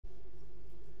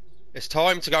It's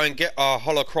time to go and get our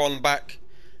holocron back.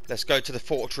 Let's go to the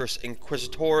fortress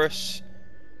Inquisitors.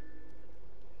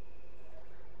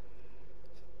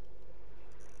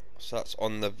 So that's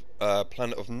on the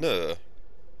planet of Nur.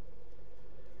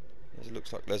 It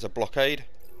looks like there's a blockade.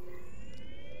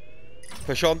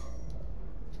 Push on.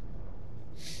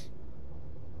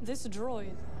 This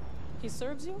droid, he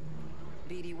serves you?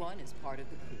 BD-1 is part of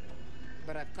the crew.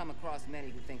 But I've come across many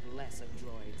who think less of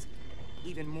droids.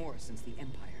 Even more since the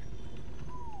Empire.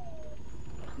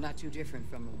 Not too different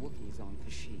from the Wookiees on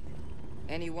Kashyyyk.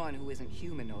 Anyone who isn't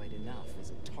humanoid enough is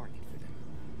a target for them.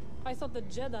 I thought the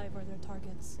Jedi were their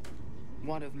targets.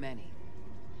 One of many.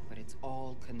 But it's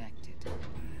all connected.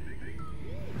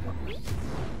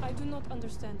 I do not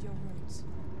understand your words.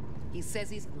 He says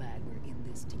he's glad we're in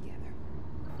this together.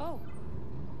 Oh.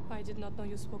 I did not know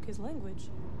you spoke his language.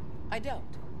 I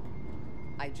don't.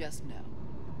 I just know.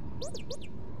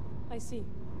 I see.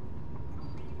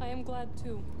 I am glad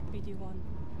too, BD-1.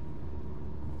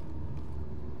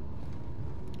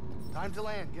 Time to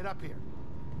land. Get up here.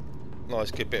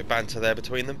 Nice good bit of banter there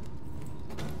between them.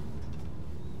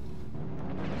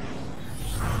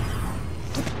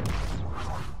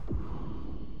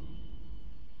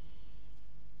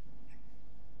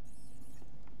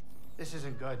 This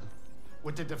isn't good.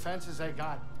 With the defenses they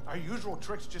got, our usual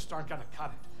tricks just aren't gonna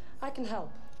cut it. I can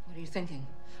help. What are you thinking?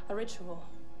 A ritual.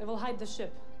 It will hide the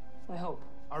ship. I hope.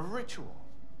 A ritual?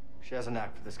 She has a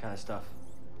knack for this kind of stuff.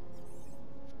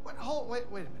 Wait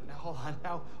a minute. Now, hold on.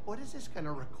 Now, what is this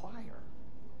gonna require?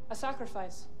 A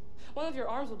sacrifice. One of your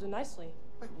arms will do nicely.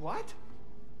 Wait, what?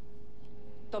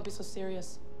 Don't be so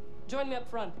serious. Join me up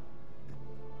front.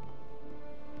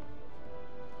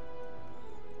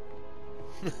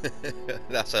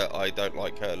 That's a I don't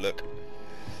like her look.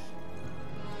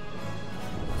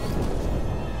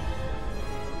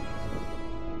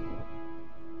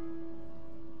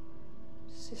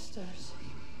 Sisters,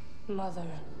 mother,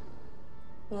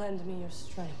 lend me your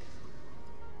strength.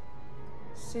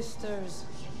 Sisters,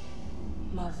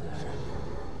 mother,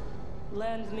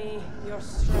 lend me your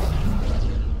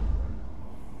strength.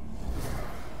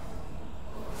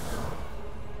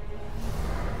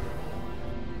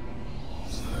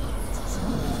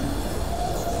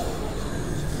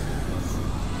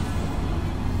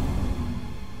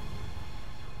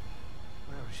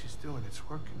 Doing it's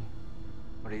working.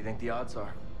 What do you think the odds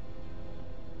are?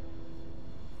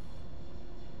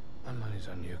 My money's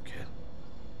on you, kid.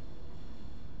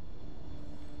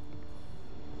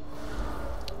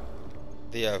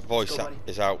 The voice app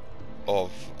is out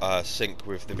of sync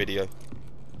with the video.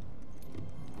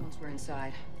 Once we're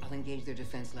inside, I'll engage their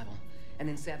defense level, and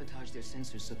then sabotage their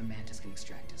sensors so the Mantis can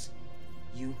extract us.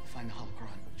 You find the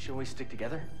holocron. Shouldn't we stick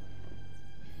together?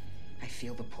 I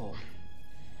feel the pull.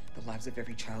 The lives of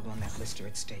every child on that list are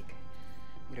at stake.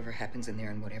 Whatever happens in there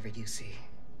and whatever you see.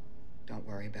 Don't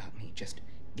worry about me. Just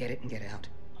get it and get out.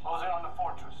 Close in on the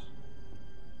fortress.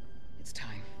 It's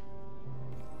time.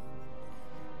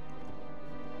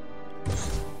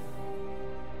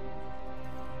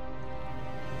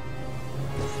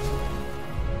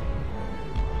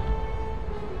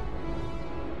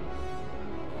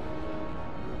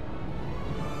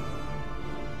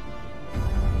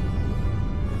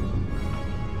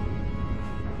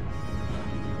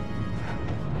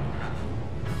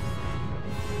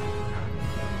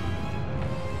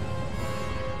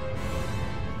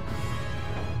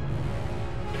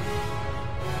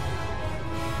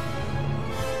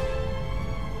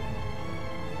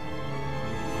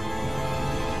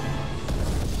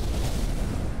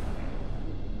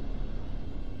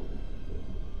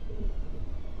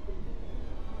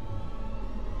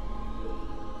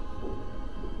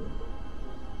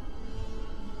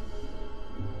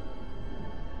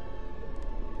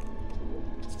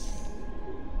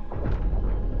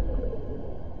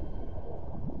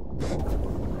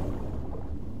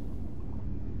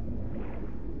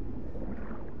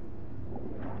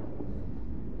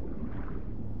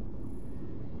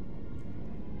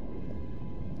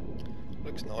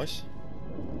 Looks nice.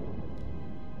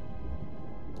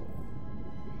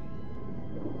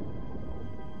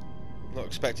 Not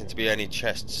expecting to be any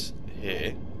chests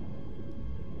here.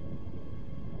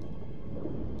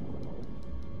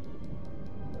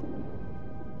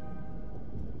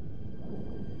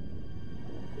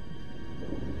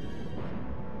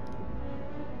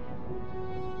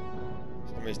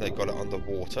 So that means they got it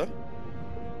underwater.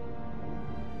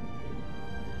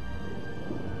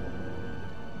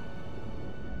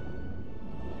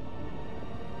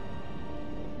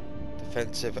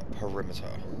 Defensive perimeter.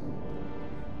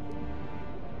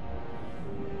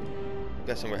 I'm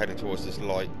guessing we're heading towards this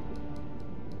light.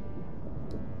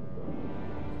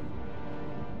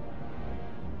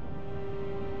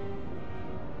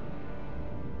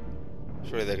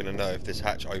 Surely they're going to know if this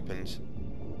hatch opens.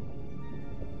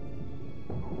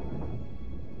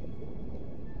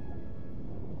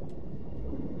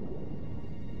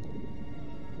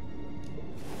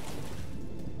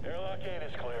 Airlock gate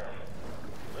is clear.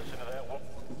 Listen to that one.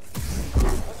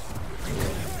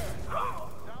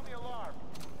 Down the alarm.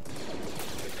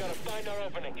 We've got to find our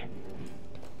opening.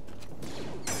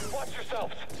 Watch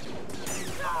yourselves.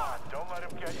 Come on, don't let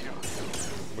him get you.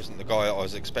 Wasn't the guy I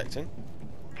was expecting.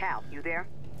 Cal, you there?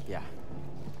 Yeah.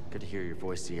 Good to hear your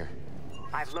voice, Seer.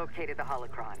 I've located the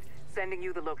holocron. Sending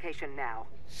you the location now.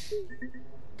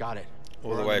 Got it.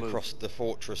 All We're the on way move. across the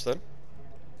fortress then.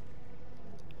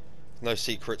 No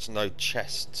secrets, no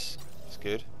chests. That's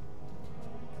good.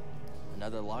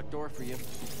 Another locked door for you.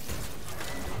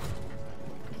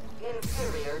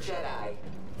 Inferior Jedi.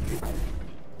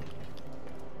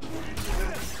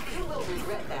 You will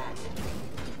regret that.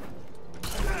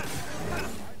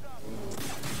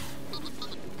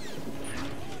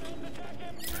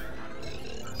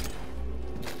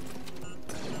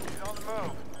 He's on the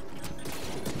move.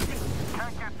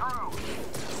 Can't get through.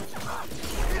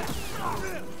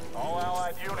 All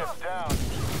allied units down.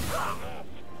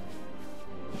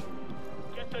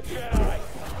 Get the Jedi.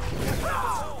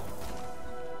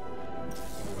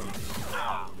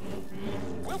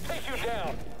 We'll take you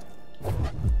down.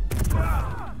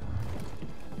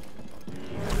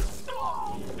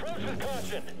 Approach with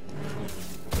caution.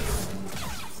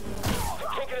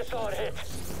 They're taking a solid hit.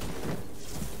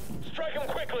 Strike him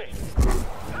quickly. He's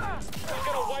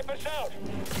gonna wipe us out.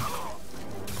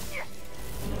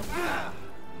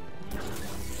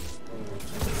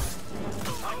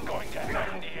 I'm going to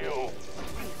end you.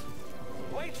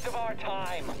 Waste of our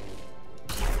time.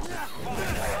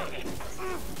 Finally.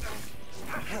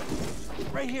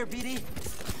 Right here, BD.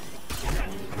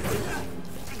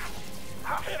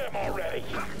 Hit him already.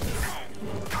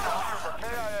 For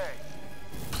KIA.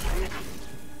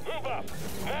 Move up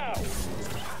now.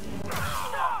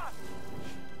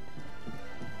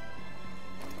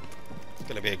 It's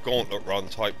going to be a gauntlet run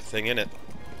type thing, innit?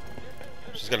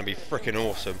 Which is going to be freaking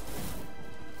awesome.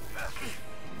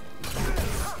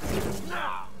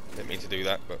 Didn't mean to do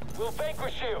that, but We'll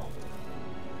vanquish you.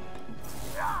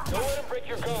 Don't let him break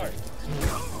your guard.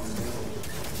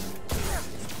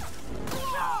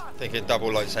 thinking double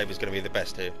lightsaber is going to be the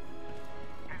best here.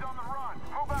 He's on the run.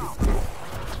 Move out.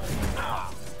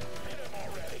 Hit him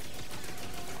already.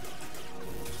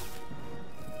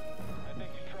 I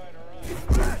think he's trying to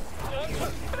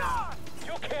run.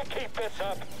 You can't keep this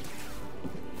up.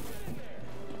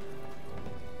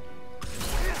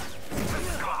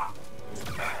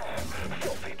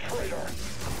 Filthy traitor.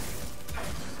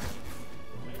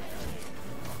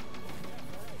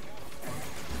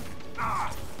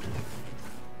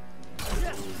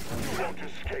 You won't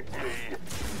escape me.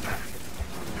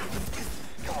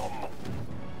 Come.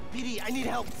 BD, I need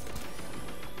help.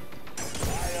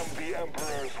 I am the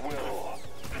Emperor's will.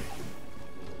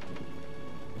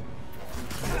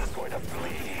 You're going to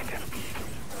bleed.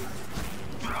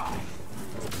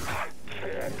 I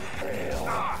can't fail.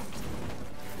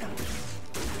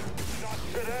 Not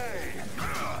today.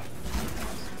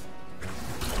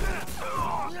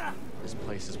 This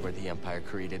place is where the Empire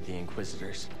created the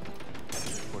Inquisitors.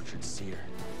 Tortured Seer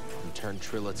and turned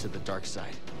Trilla to the dark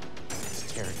side.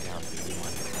 Let's tear it down,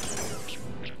 BD1.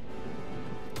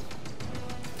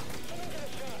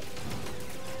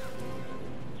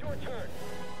 Your turn.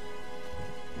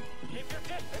 Keep your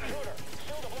distance, intruder.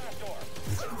 Seal the blast door.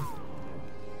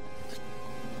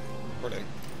 Brilliant.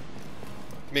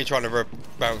 Me trying to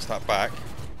bounce that back.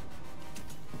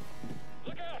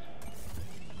 Look out!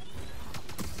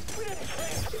 We didn't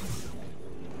train.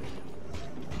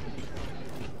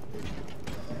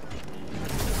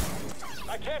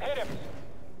 I can't hit him.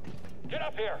 Get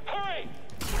up here. Hurry!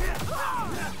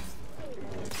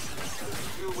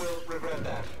 You will regret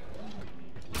that.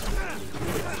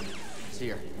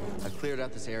 Seer, I've cleared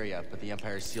out this area, but the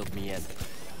Empire sealed me in.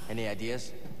 Any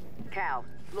ideas? Cal,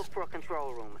 look for a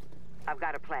control room. I've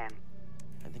got a plan.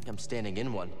 I think I'm standing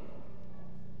in one.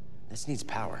 This needs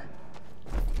power.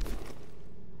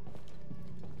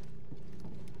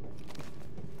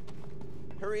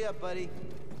 Hurry up, buddy.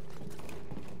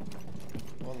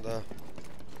 Wonder.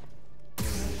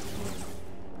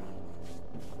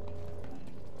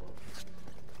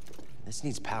 This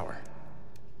needs power.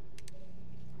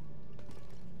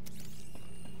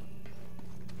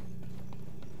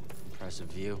 Impressive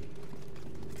view.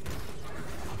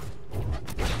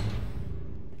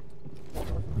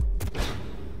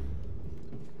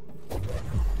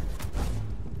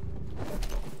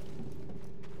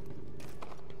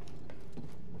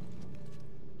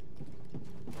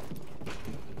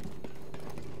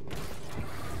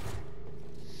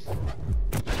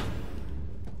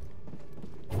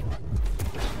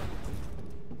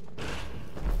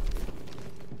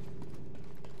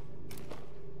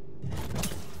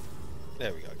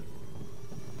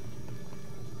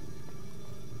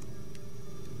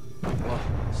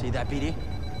 that, BD?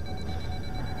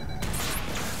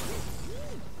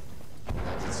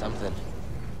 That did something.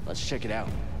 Let's check it out.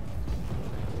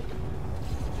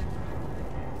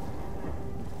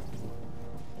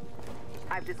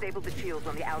 I've disabled the shields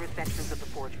on the outer sections of the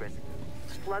fortress.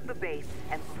 Flood the base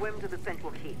and swim to the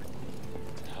central keep.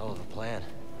 Hell of a plan.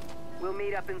 We'll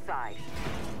meet up inside.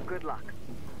 Good luck.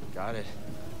 Got it.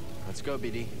 Let's go,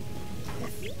 BD.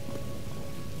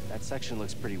 That section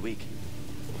looks pretty weak.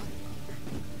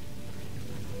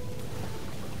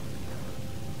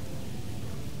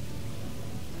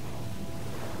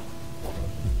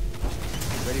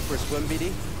 Ready for a swim,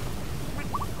 BD?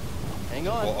 Hang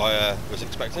on. What I was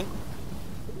expecting.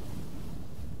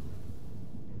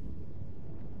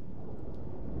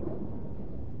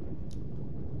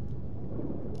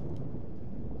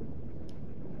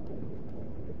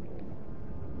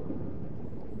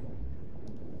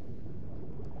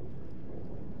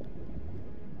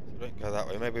 So don't go that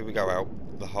way. Maybe we go out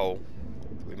the hole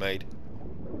that we made.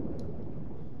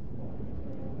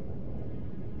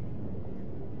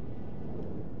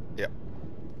 Yep.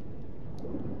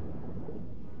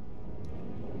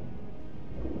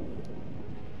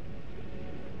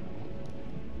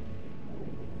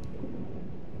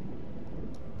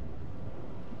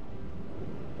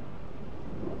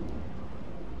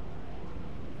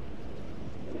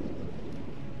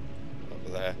 Over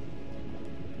there.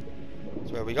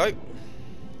 That's where we go.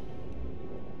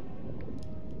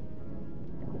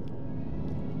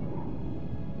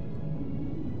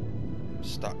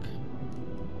 Stuck.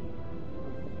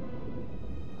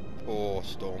 Poor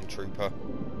stormtrooper.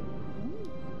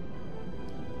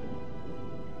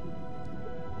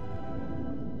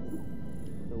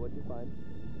 So what'd you find?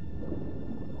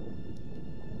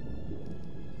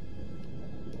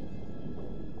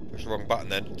 Push the wrong button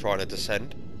then, trying to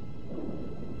descend.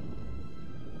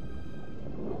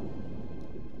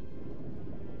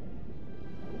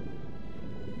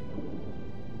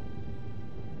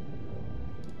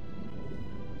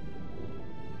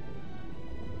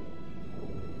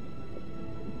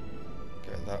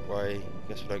 Go that way.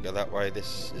 Guess we don't go that way.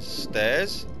 This is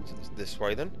stairs. So it's this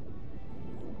way then.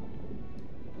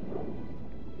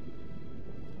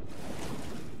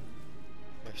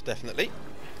 Most definitely.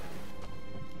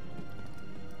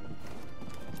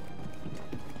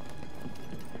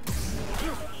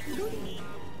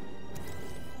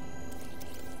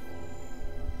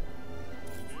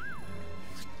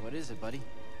 What is it, buddy?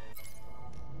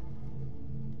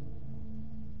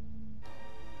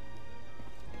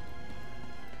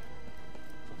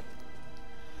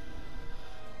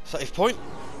 Save point.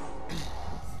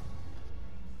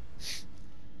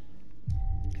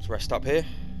 Let's rest up here.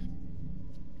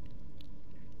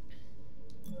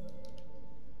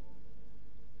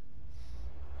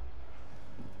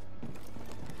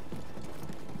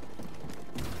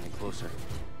 Getting closer.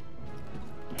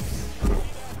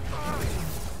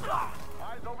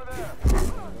 Eyes over there.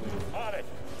 On it.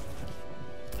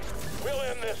 We'll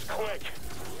end this quick.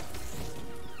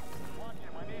 Watch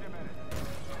him. I need a minute.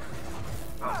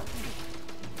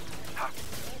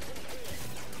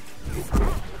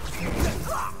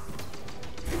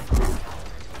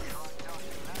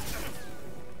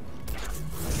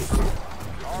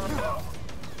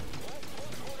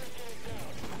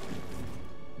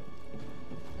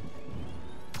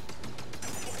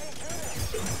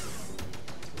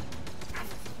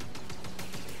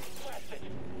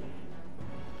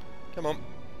 Come on.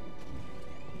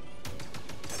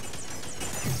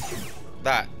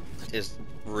 That is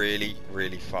really,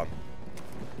 really fun.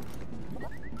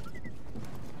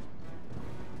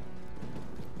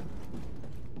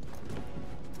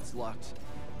 It's locked.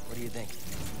 What do you think?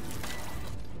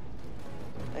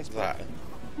 Thanks, That. bud.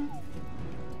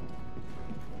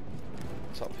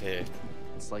 It's up here.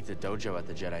 It's like the dojo at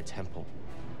the Jedi Temple.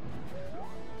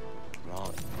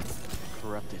 Wrong.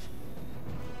 Corrupted.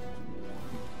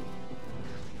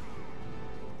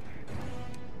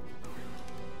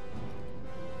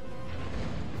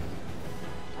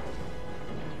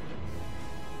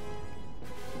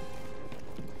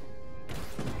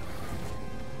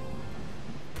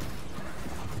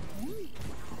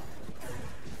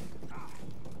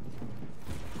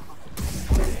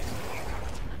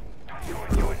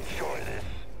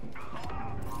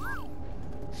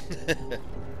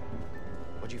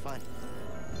 What'd you find?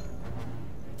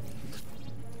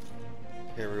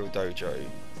 Imperial Dojo.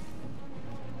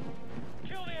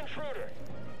 Kill the intruder.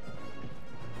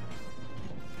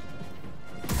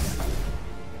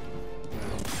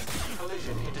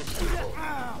 Collision indisputable.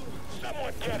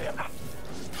 Someone get him.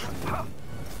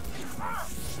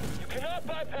 You cannot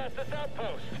bypass this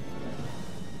outpost.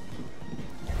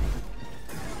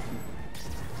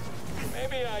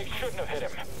 Maybe I shouldn't have hit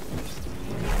him.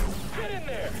 Get in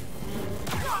there!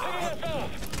 Picking us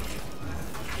off!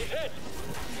 He's hit!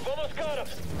 You've almost got him!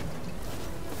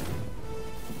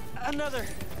 Another!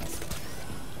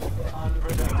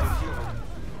 Unproductive human.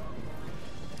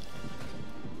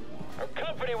 Our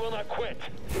company will not quit!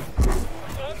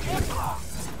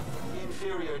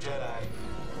 Inferior Jedi.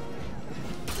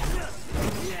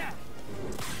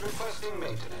 Requesting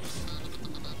maintenance.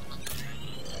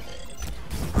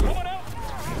 Someone else!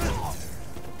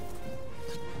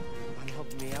 I'm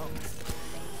helping me out.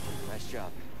 Nice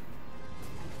job.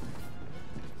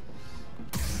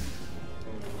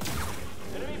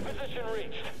 Enemy position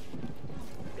reached.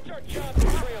 It's our job to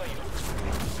trail you.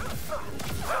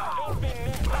 Don't be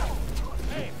next.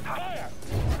 Hey, fire!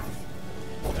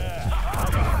 I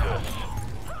got this.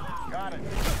 Got it.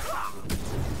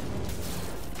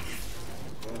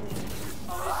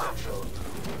 Essential.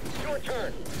 Your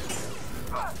turn.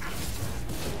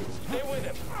 Stay with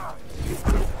him.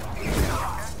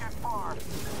 Can't get far.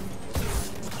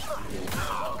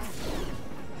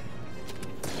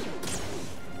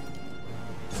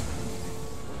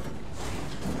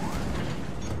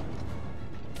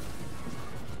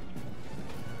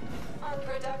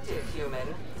 Unproductive, human.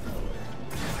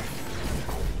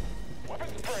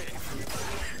 Weapons trading.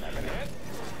 I'm in hit.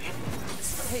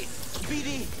 Hey, BD!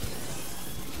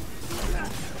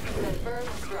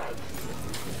 Confirmed strike.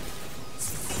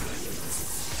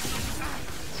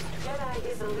 Jedi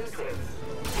is elusive.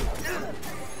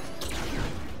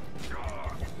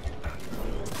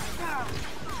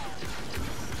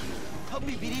 Help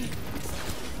me, BD!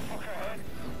 Okay.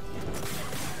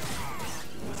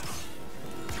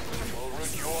 We'll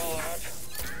root you all out.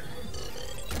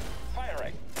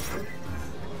 Firing.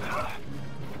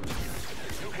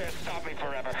 You can't stop me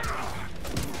forever.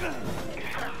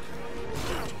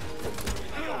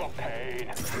 Feel the pain.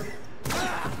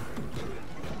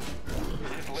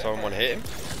 Someone hit him.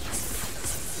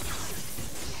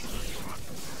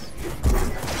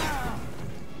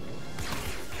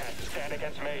 Can't stand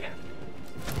against me.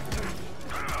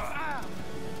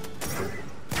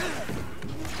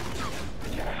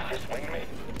 Just wing me.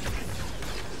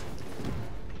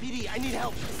 BD, I need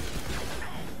help!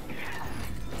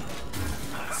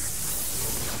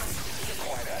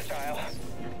 Quite agile.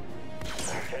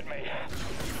 Hit me.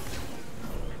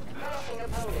 Passing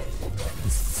opponent.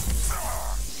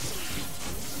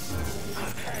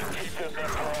 Can't keep this up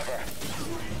forever.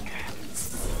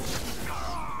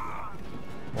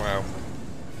 Wow.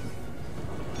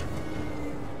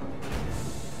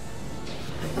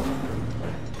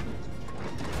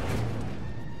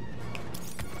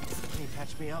 Can you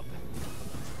patch me up?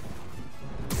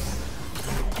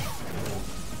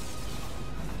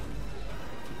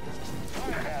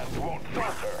 My hands won't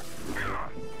falter.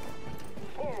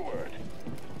 Forward.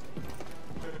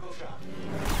 Critical shot.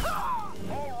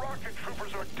 All rocket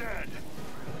troopers are dead.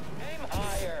 Aim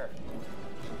higher.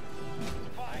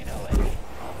 Finally.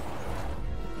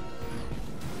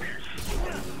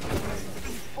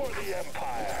 For the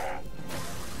Empire.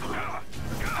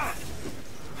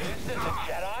 This is a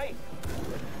Jedi?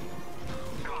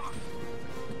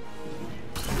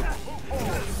 Move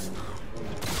forward.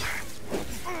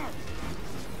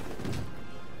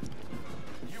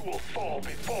 You will fall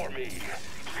before me.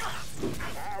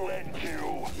 I'll end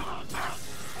you.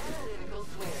 Analytical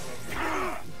swing.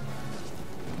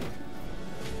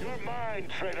 You're mine,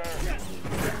 traitor.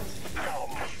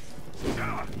 Come.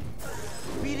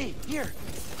 BD, here!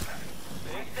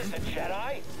 This is a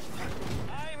Jedi?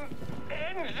 I'm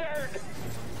injured!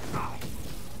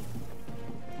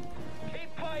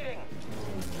 Keep fighting!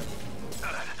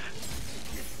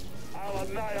 I'll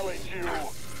annihilate you!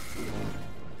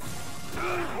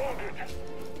 I'm wounded!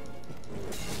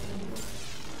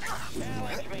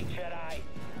 Challenge me, Jedi!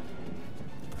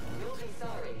 You'll be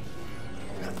sorry.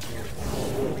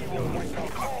 We will wipe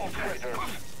out all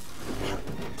traitors!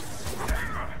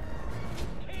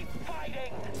 Keep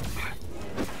fighting!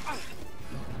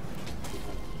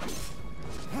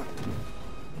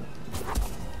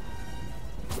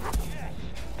 Yes,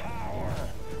 power!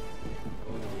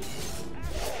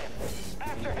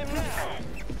 After him now!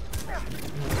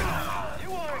 You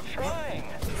aren't trying!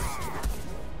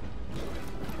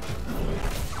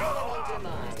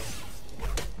 Demise.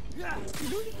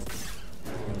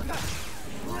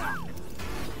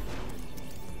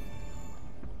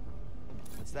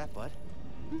 What's that, bud?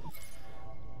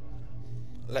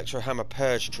 Electrohammer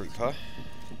Purge Trooper.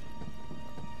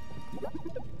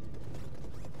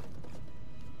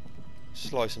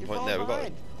 Slicing point there, we've got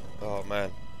it. Oh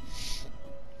man.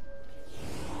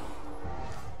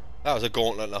 That was a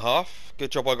gauntlet and a half. Good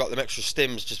job I got them extra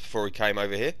stims just before he came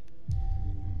over here.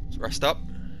 Let's rest up.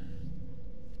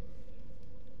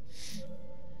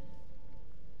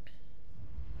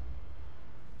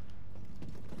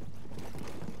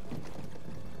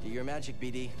 Do your magic,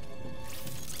 BD.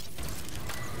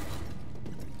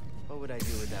 What would I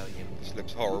do without you? This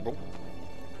looks horrible.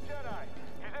 Jedi,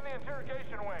 he's in the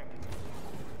interrogation wing.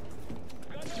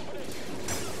 Got an opening.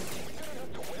 We good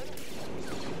enough to win?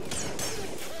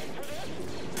 Train for this?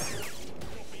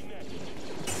 You'll be next.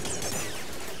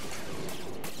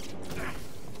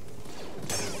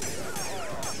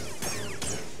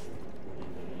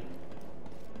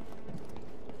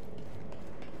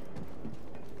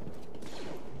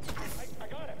 I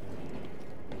got him.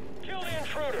 Kill the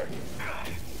intruder.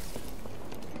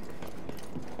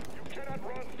 You cannot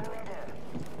run forever.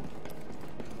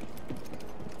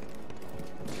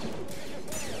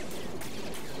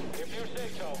 If you say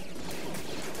so.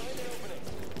 Find an opening.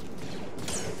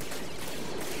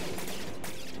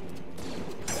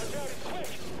 Watch out, it's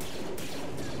quick.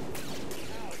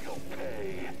 Now you'll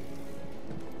pay.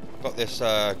 Got this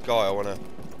guy I wanna.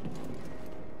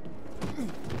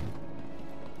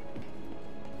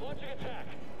 Launching attack.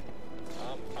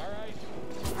 Alright.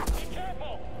 Be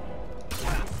careful.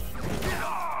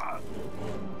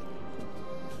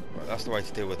 Right, that's the way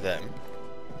to deal with them.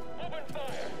 Open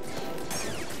fire.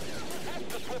 Has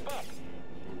to slip up.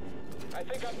 I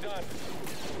think I'm done.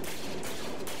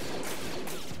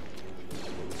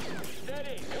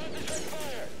 Steady. Concentrate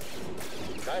fire.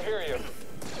 I hear you.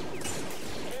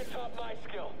 Can't top my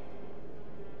skill.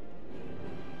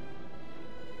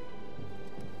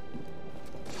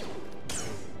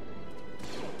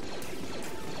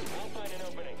 I'll find an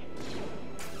opening.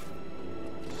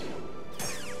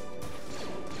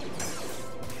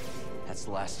 That's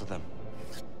the last of them.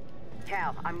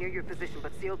 Cal, I'm near your position,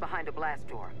 but sealed behind a blast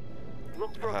door.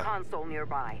 Look for a console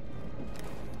nearby.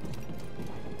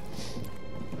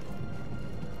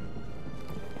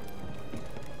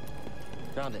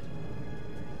 Found it.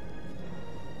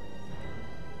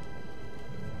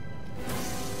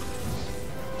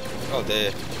 Oh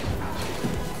dear.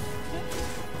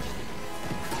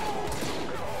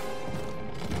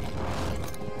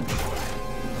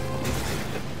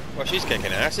 Well, she's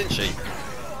kicking ass, isn't she?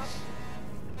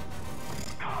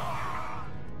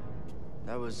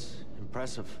 That was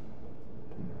impressive.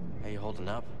 How you holding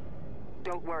up?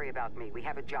 Don't worry about me. We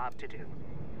have a job to do.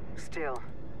 Still,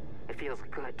 it feels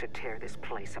good to tear this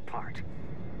place apart.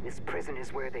 This prison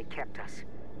is where they kept us.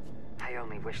 I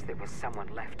only wish there was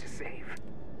someone left to save.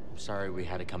 I'm sorry we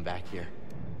had to come back here.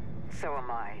 So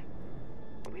am I.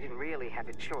 But we didn't really have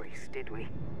a choice, did we?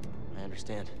 I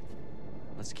understand.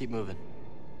 Let's keep moving.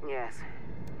 Yes.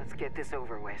 Let's get this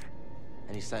over with.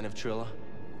 Any sign of Trilla?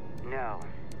 No.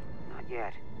 Not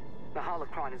yet. The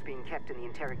holocron is being kept in the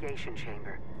interrogation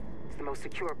chamber. It's the most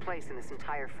secure place in this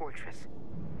entire fortress.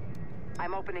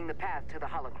 I'm opening the path to the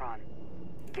holocron.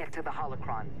 Get to the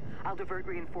holocron. I'll divert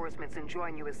reinforcements and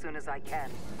join you as soon as I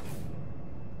can.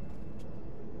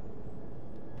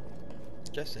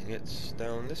 Guessing it's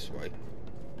down this way.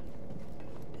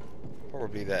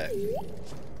 Probably there.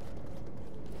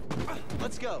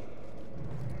 Let's go.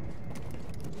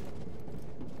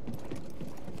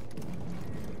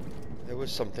 There was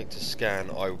something to scan,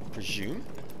 I presume.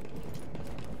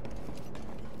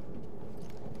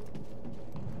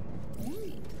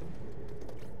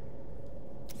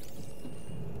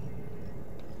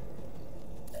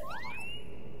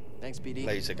 Thanks, BD.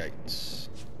 Laser gates.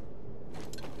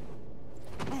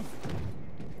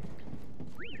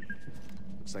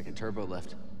 Looks like a turbo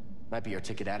lift. Might be our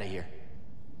ticket out of here.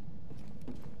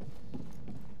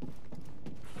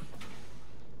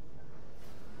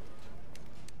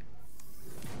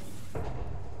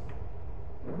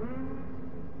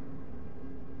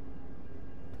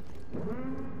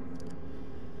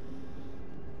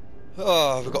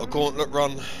 Oh, we've got a gauntlet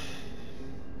run.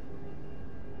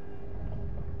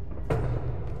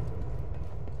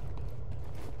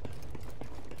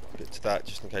 Get to that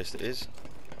just in case it is.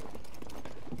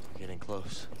 We're getting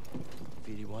close.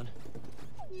 BD1.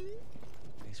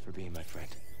 Thanks for being my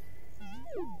friend.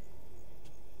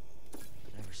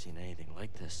 Never seen anything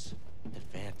like this.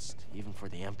 Advanced, even for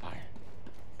the Empire.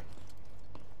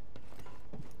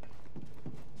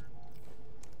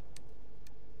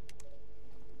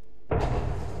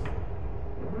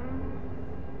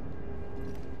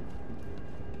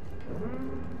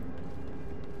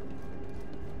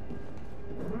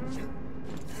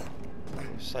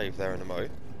 Save there in a mo.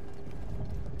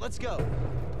 Let's go.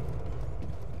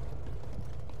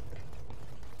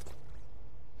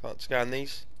 Can't scan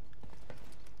these.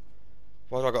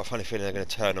 Why do I got a funny feeling they're going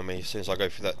to turn on me as soon as I go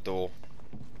through that door?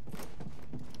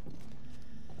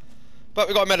 But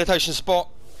we've got a meditation spot.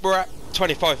 We're at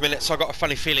 25 minutes, so I've got a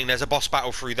funny feeling there's a boss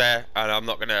battle through there, and I'm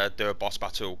not going to do a boss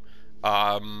battle.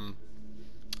 And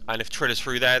if Trilla's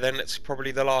through there, then it's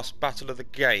probably the last battle of the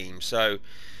game. So,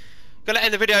 going to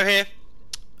end the video here,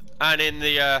 and in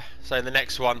the in the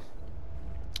next one,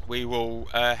 we will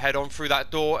head on through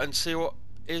that door and see what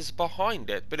is behind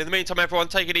it. But in the meantime, everyone,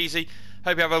 take it easy.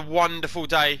 Hope you have a wonderful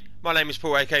day. My name is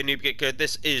Paul, aka Noob Get Good.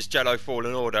 This is Jedi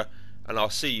Fallen Order, and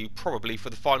I'll see you probably for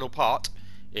the final part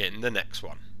in the next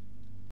one.